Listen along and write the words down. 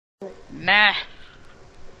Meh.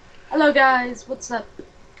 Hello guys, what's up? Do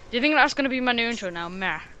you think that's gonna be my new intro now?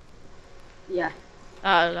 Meh. Yeah.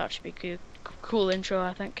 That'll actually be a cool intro,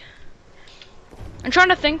 I think. I'm trying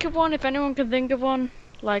to think of one. If anyone can think of one,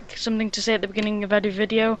 like something to say at the beginning of every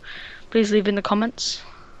video, please leave in the comments.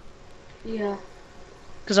 Yeah.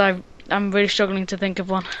 Because I'm really struggling to think of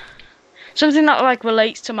one. Something that like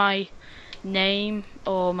relates to my name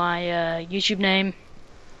or my YouTube name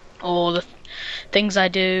or the things I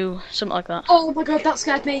do, something like that. Oh my god, that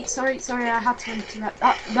scared me. Sorry, I had to interrupt.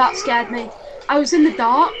 That scared me. I was in the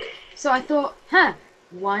dark, so I thought,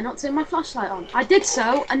 why not turn my flashlight on? I did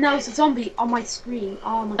so, and there was a zombie on my screen.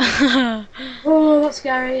 Oh my god. Oh, that's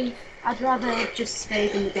scary. I'd rather just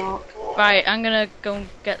stay in the dark. Right, I'm gonna go and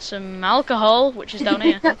get some alcohol, which is Did down you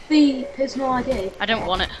here. pick up the personal ID? I don't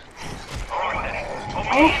want it.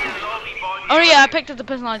 Oh. Oh yeah, I picked up the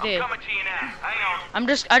personal ID. I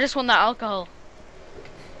just want that alcohol.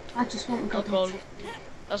 I just want the Alcohol.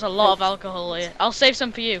 There's a lot of alcohol here. I'll save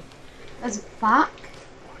some for you. There's a back.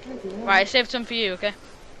 Right, I saved some for you, okay?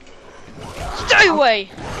 Stay away!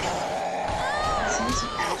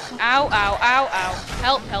 Ow, ow, ow, ow.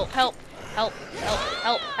 Help, help, help. Help, help,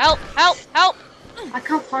 help, help, help, help! I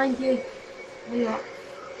can't find you. Where you at?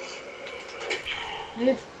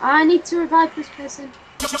 Move. I need to revive this person.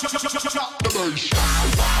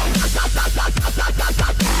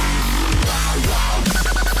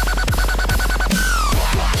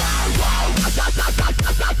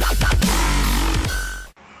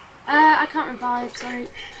 I can't revive, sorry.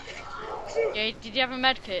 Yeah, did you have a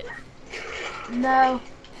med kit? No.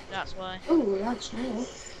 That's why. Oh, that's new.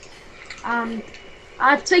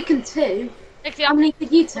 I've taken 2. Take the How many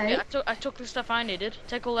did you take? I took the stuff I needed.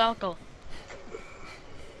 Take all the alcohol.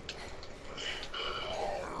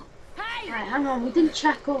 Right, hang on, we didn't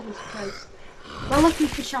check all this place. We're looking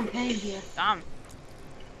for champagne here. Damn.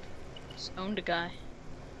 Just owned a guy.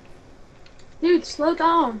 Dude, slow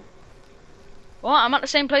down. What? I'm at the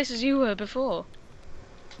same place as you were before.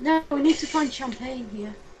 No, we need to find champagne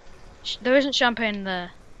here. There isn't champagne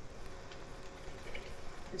there.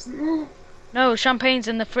 Isn't there? No, champagne's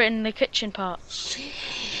in the kitchen part.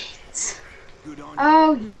 Shit.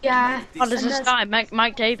 Oh, yeah. Oh, there's this guy,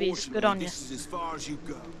 Mike Davies. Good on you.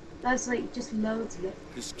 There's like just loads of it.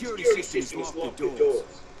 The security system is locked the doors.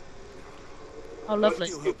 Oh, lovely.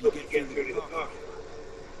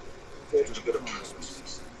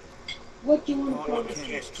 What do you want from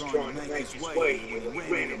Ken is trying to make his way when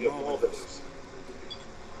he ran into marbles.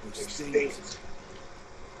 Which stings.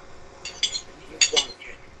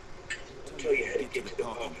 Tell you how to get to the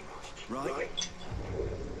parking lot, right?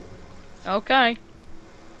 Okay.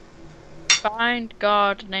 Find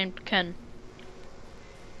guard named Ken.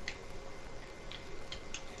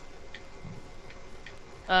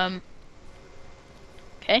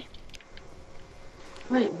 Okay.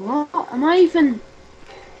 Wait, what? Am I even...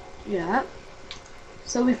 Yeah.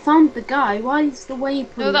 So we found the guy. Why is the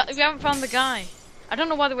waypoint... No, we haven't found the guy. I don't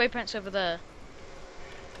know why the waypoint's over there.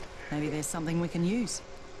 Maybe there's something we can use.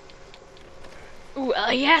 Ooh,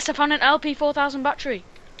 yes, I found an LP 4000 battery.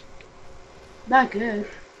 They're good.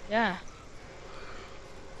 Yeah.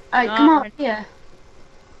 Alright, come on here.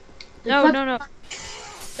 No.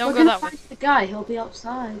 Don't go that way. Find the guy. He'll be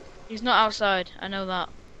outside. He's not outside. I know that.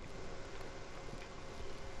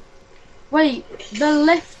 Wait, the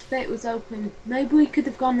lift bit was open. Maybe we could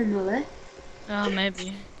have gone in the lift. Oh,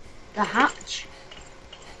 maybe. The hatch.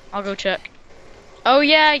 I'll go check. Oh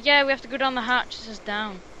yeah, we have to go down the hatch. This is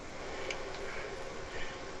down.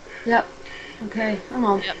 Yep. Okay, hang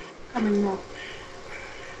on. Yep. Coming now.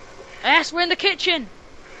 Yes, we're in the kitchen.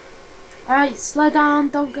 Alright, slow down.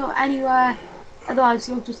 Don't go anywhere. Otherwise,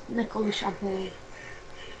 you'll just nick all the champagne.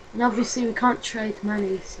 And obviously, we can't trade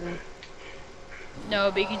money, so... No,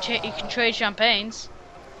 but you can trade champagnes.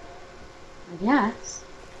 I guess.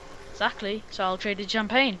 Exactly. So I'll trade the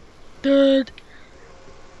champagne. Good.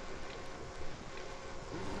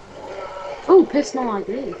 Oh, personal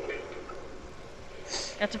ID. You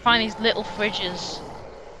have to find these little fridges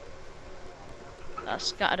that are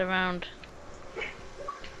scattered around.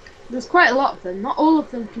 There's quite a lot of them. Not all of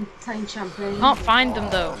them contain champagne. Can't find them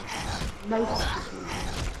though. Most of them.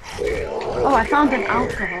 Oh, I found an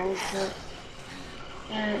alcohol,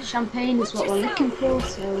 but champagne is what we're looking for,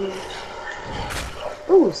 so...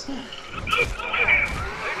 Oh, what's that?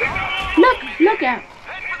 Look out!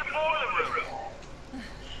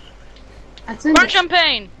 Burn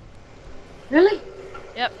champagne! Really?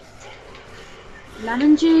 Yep.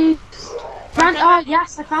 Lemon juice. Oh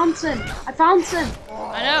yes, I found some. I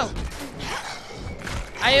know.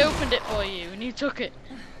 I opened it for you and you took it.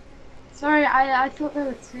 Sorry, I thought there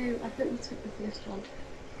were 2. I thought you took the first one.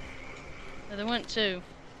 No, there weren't two.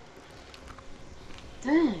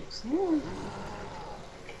 Thanks. No.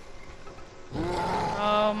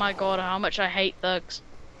 Oh my god, how much I hate thugs.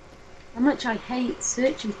 How much I hate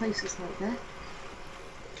searching places like that.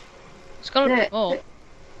 It's gotta be Yeah, more.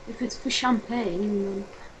 if it's for champagne, then...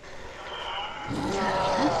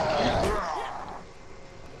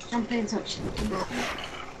 Champagne's not champagne.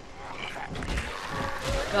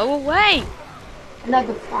 Go away!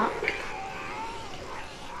 Another pack.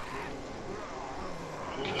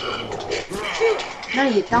 No,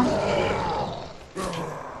 you don't.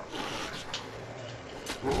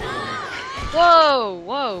 Whoa,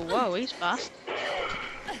 whoa, whoa, he's fast.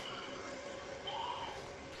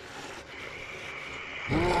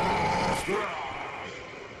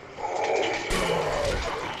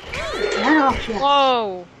 Get off, yeah.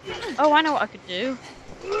 Whoa! Oh, I know what I could do.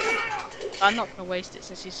 I'm not gonna waste it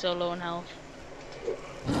since he's so low on health.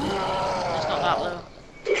 It's not that low.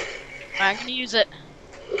 Right, I'm gonna use it.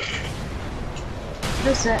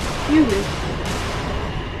 That's it. You will.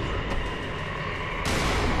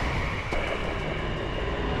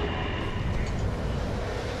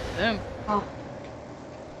 Boom. Oh,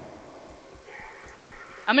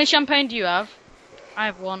 How many champagne do you have? I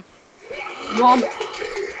have one. one.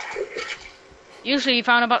 Usually you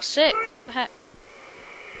found about 6. What the heck?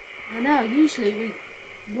 I know, usually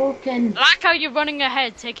we walk in. I like how you're running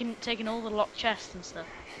ahead, taking all the locked chests and stuff.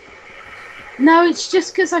 No, it's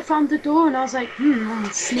just because I found the door and I was like,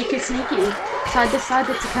 sneaky, sneaky. So I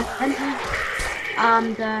decided to continue.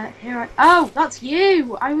 And here I... Oh, that's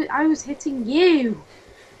you! I was hitting you!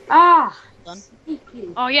 Ah! Done. Sneaky.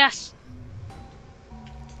 Oh yes!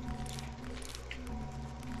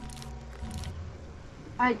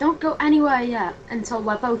 Alright, don't go anywhere yet until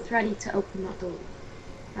we're both ready to open that door.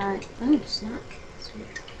 Alright, oh, snack.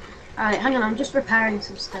 Sweet. Alright, hang on, I'm just preparing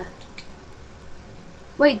some stuff.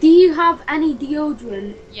 Wait, do you have any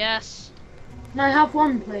deodorant? Yes. Can I have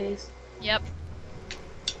one, please? Yep.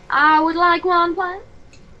 I would like one, please.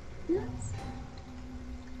 Yes.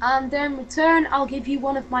 And in return, I'll give you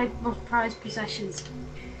one of my most prized possessions.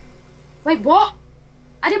 Wait, what?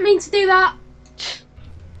 I didn't mean to do that.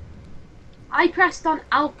 I pressed on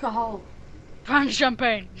alcohol. Brown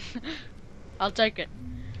champagne. I'll take it.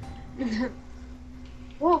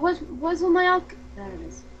 What? Where's all my alcohol? There it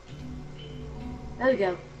is. There we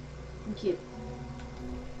go. Thank you.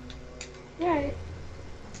 Yeah. I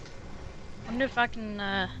wonder if I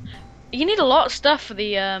can. You need a lot of stuff for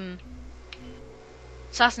the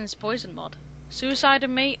Assassin's Poison mod. Suicide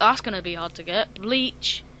and Meat. That's gonna be hard to get.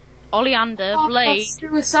 Bleach, Oleander, Blade.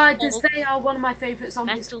 Suicide, as they are one of my favourite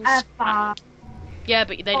zombies Metal ever. Yeah,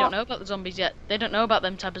 but they don't know about the zombies yet. They don't know about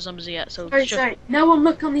them type of zombies yet. So Sorry. No one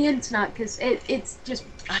look on the internet because it's just.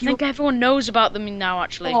 I think everyone knows about them now,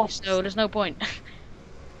 actually. Oh. So there's no point.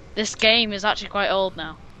 This game is actually quite old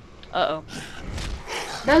now. Uh oh.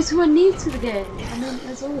 Those who are new to the game. I mean,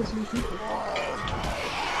 there's always new people.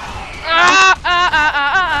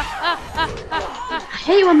 I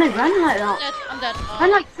hate when they run like that. I'm dead. Oh,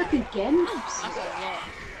 Run like fucking games. that's a lot.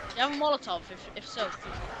 Do you have a Molotov? If so,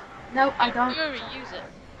 No, I don't. Fury, use it.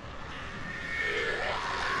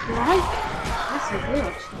 Right? Yes, I do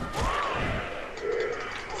actually.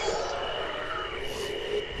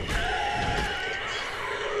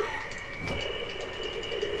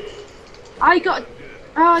 I got.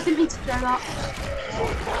 Oh, I didn't mean to throw that.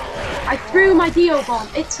 I threw my Dio bomb.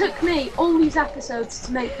 It took me all these episodes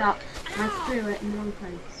to make that, and I threw it in the wrong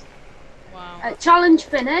place. Wow. Challenge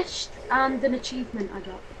finished, and an achievement I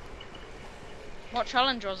got. What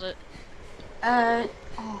challenge was it?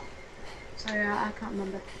 Oh, sorry, I can't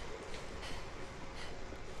remember.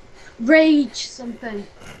 Rage something.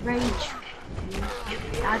 Rage.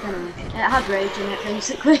 I don't know. It had rage in it,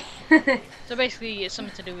 basically. So basically, it's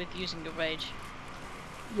something to do with using your rage.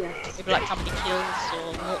 Yeah. Maybe like how many kills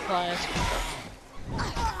or multipliers.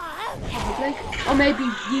 Probably. Or maybe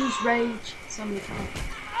use rage so many times.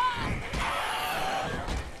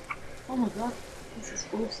 Oh my god, this is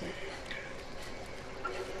awesome.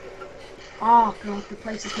 Oh god, the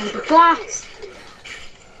place is made of glass!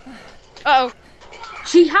 Uh oh.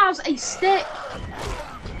 She has a stick!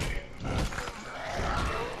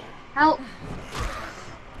 Help!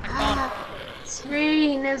 I can't.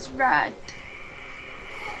 Screen is red.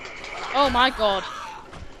 Oh my god.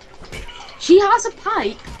 She has a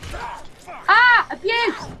pipe! Ah!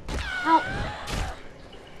 Abuse! Help!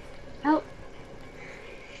 Help!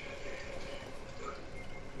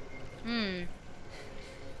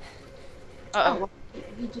 Uh oh. Oh,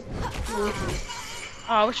 you just floored me.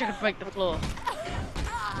 Oh, I wish I could break the floor.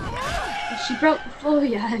 If she broke the floor,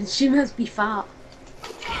 yeah, and she must be fat.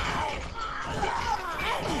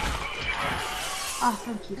 Ah,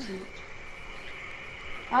 thank you so much.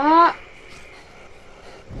 Ah!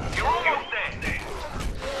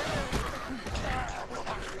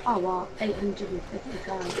 Oh wow,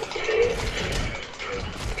 855.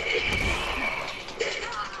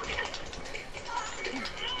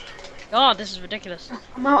 God, this is ridiculous.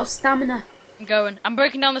 I'm out of stamina. I'm going. I'm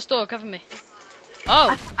breaking down the store. Cover me.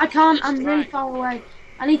 Oh. I can't, I'm Jesus really Christ. far away.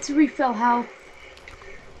 I need to refill health.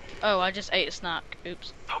 Oh, I just ate a snack.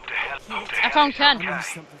 Oops. I found Ken.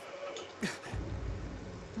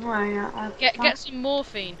 Alright, Get some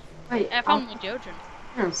morphine. Wait, I found more deodorant.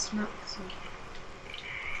 I'll smack some.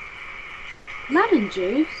 Lemon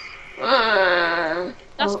juice? That's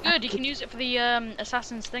Oh, good. You can use it for the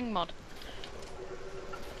Assassin's Thing mod.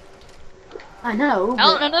 I know,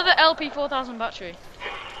 but... Another LP4000 battery.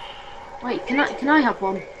 Wait, can I have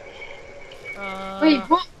one? Wait,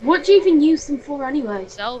 Uh, what do you even use them for anyway?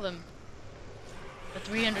 Sell them for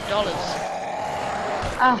 $300.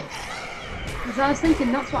 Oh, because I was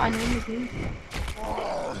thinking that's what I normally do.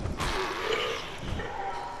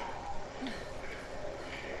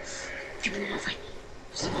 Give me nothing.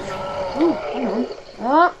 Oh, hang on.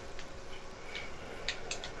 Oh,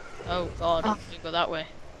 Oh God, Oh. we go that way.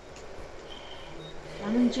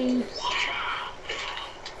 lemon juice.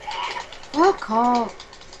 Fuck off.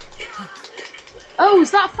 Oh,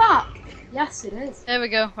 is that fat? Yes, it is. There we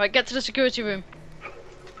go. Right, get to the security room.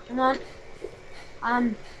 Hang on.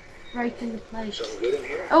 I'm breaking the place.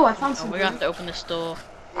 Oh, I found Oh, some. we have to open this door.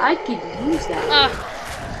 I could use that. Ah,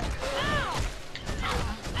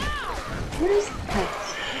 What is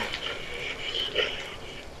this?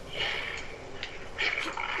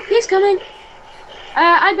 He's coming.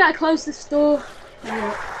 I better close this door.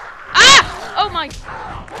 ah! Oh my!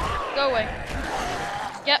 Go away.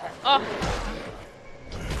 Get off.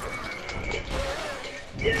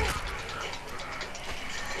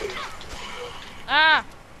 Ah!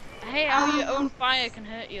 I hate how your own fire can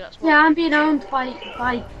hurt you. That's why. Yeah, I'm being owned by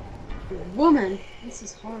a woman. This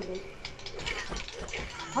is horrible.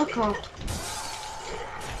 Fuck off.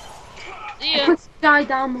 See I ya. put the guy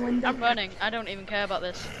down the window. I'm running. I don't even care about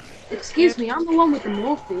this. Excuse me, I'm the one with the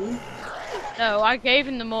morphine. No, I gave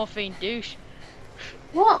him the morphine, douche.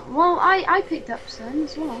 What? Well, I picked up some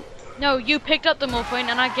as well. No, you picked up the morphine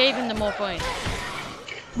and I gave him the morphine.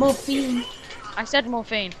 Morphine. I said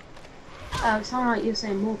morphine. Oh, it sounded like you were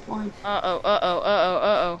saying morphine.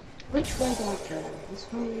 Uh-oh. Which way do I go? This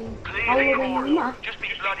way? Following the map? Just be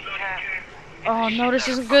bloody careful. Oh no, this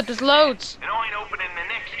isn't good. There's loads. And I ain't opening the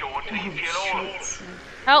next door till you feel all. Shit.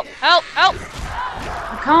 Help! Help! Help!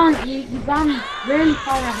 I can't, you ran really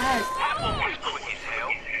far ahead. That one was quick as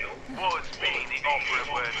hell. Was being the opera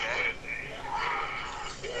word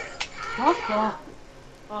there. Fuck off.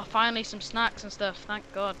 Oh, finally some snacks and stuff. Thank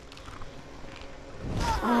God.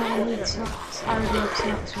 Oh, I need snacks. I already have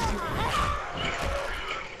snacks with me.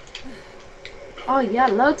 Oh yeah,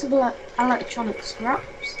 loads of electronic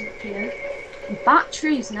scraps here. And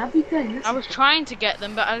batteries and everything. This I was trying to get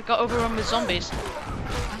them, but I got overrun with zombies.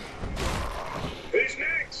 Who's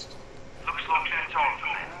next? Looks like that's all.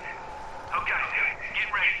 Okay, get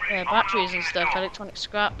ready. Yeah, batteries and stuff. Electronic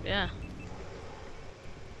scrap. Yeah.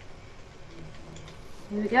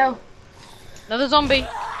 Here we go. Another zombie.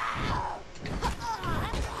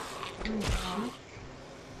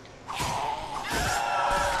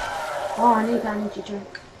 Oh, I need an energy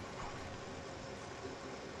drink.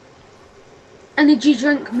 Energy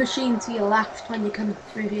drink machine to your left when you come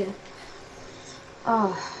through here.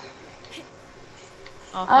 Oh,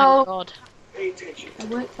 Oh, thank Oh. God. Pay attention. the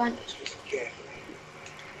workbench. Listen carefully.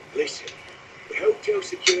 Listen. The hotel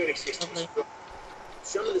security system's Lovely. broken.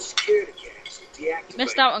 Some of the security cams are deactivated.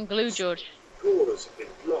 Missed out on glue, George. Corridors have been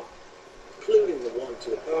blocked, including the one to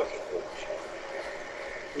the parking porch.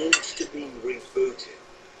 Needs to be rebooted.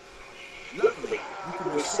 Luckily, you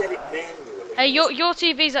can reset it manually. Hey, your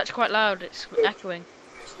TV's actually quite loud. It's echoing.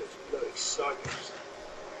 Because those bloody cycles.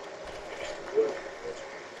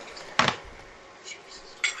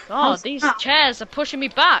 Jesus. God, How's these that? chairs are pushing me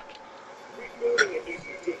back. Rebuilding it is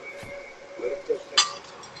ridiculous, but it does take some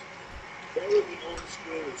time. Follow the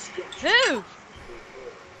on-screen instructions. Move!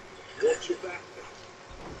 Watch your back.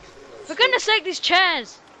 For goodness sake, these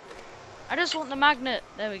chairs! I just want the magnet.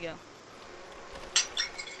 There we go.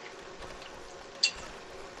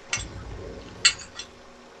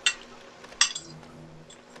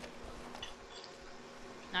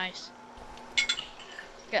 Nice.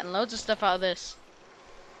 Getting loads of stuff out of this.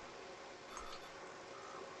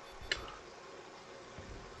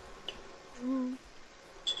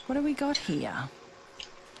 What do we got here?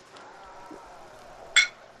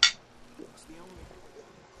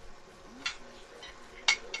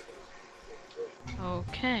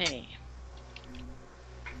 Okay.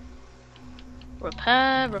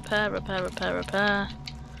 Repair, repair, repair, repair, repair.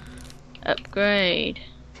 Upgrade.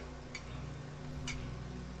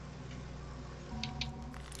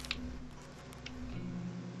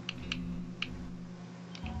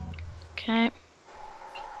 Okay.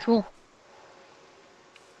 Cool.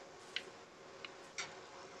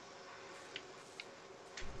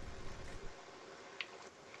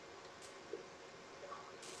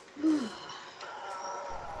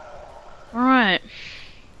 Alright.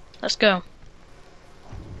 Let's go.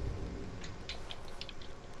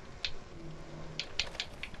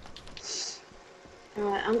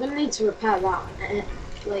 Alright, I'm gonna need to repair that,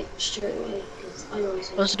 like, straight away, because I always...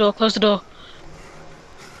 Close the door, close the door.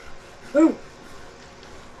 Boom!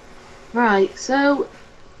 Right, so,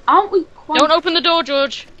 aren't we quite... Don't open the door,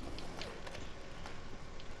 George!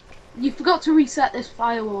 You forgot to reset this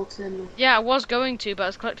firewall, Tim. Yeah, I was going to, but I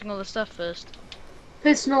was collecting all the stuff first.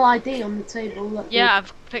 Personal ID on the table. Look, Yeah,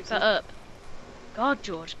 I've picked that up. God,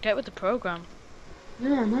 George, get with the program.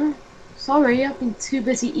 Yeah, no. Sorry, I've been too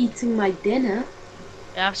busy eating my dinner.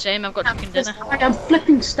 Yeah, same, I've got chicken dinner. Like I'm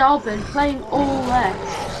flipping starving, playing all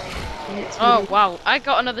this. Oh, wow, I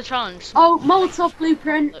got another challenge. Oh, Molotov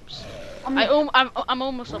blueprint. Lips. I'm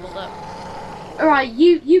almost leveled up. Alright,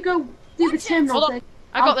 you go do the terminal Hold on. thing.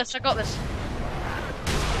 I got this.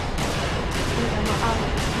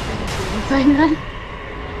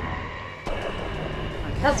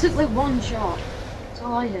 That took like one shot. That's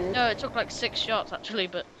all I heard. No, it took like 6 shots actually,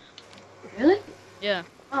 but... Really? Yeah.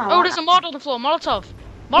 Oh, There's a mod on the floor, Molotov!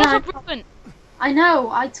 Molotov blueprint! I know,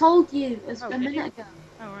 I told you a did minute you? ago.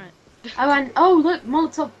 Oh, right. I went, oh look,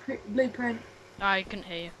 Molotov blueprint. I couldn't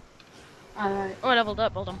hear you. Alright. Oh, I leveled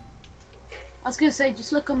up, hold on. I was gonna say,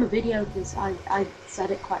 just look on the video because I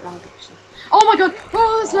said it quite loud actually. Oh my god!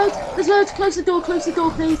 Oh, there's loads! Close the door,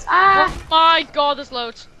 please! Ah! Oh my god, there's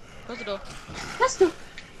loads! Close the door. Let's do.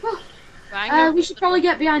 Oh. Right, I'm going We for should the probably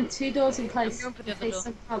door. get behind 2 doors in place. I'm going for the in other case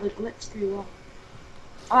door. somehow the glitch through one.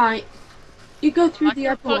 Alright. You go through I the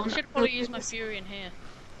other one. should probably use my Fury in here.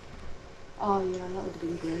 Oh yeah, that would have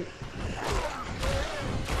been great.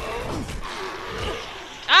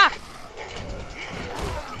 Ah!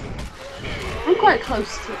 I'm quite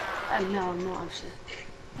close to. No, I'm not actually.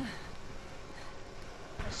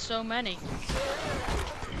 There's so many.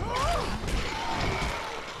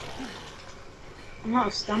 I'm out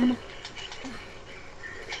of stamina.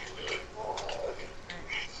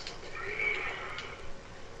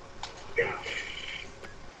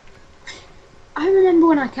 I remember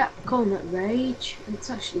when I kept calling it rage, and it's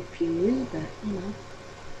actually fury, but you know.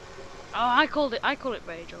 Oh, I call it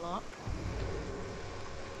rage a lot.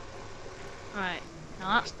 Right,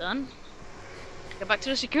 now that's done. Go back to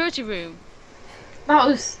the security room. That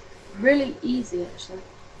was really easy actually.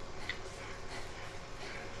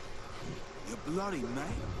 You bloody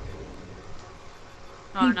mate.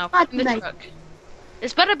 Oh You no, bad in the mate. truck.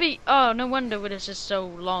 It's better be. Oh, no wonder this is so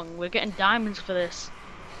long. We're getting diamonds for this.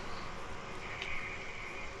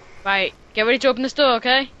 Right, get ready to open this door,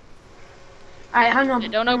 okay? Alright, hang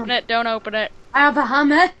on. Don't open it. Don't open it. I have a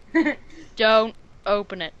hammer. Don't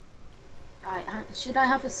open it. Alright, should I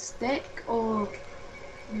have a stick or?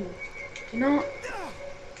 You know what?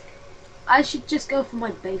 I should just go for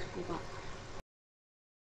my baseball bat.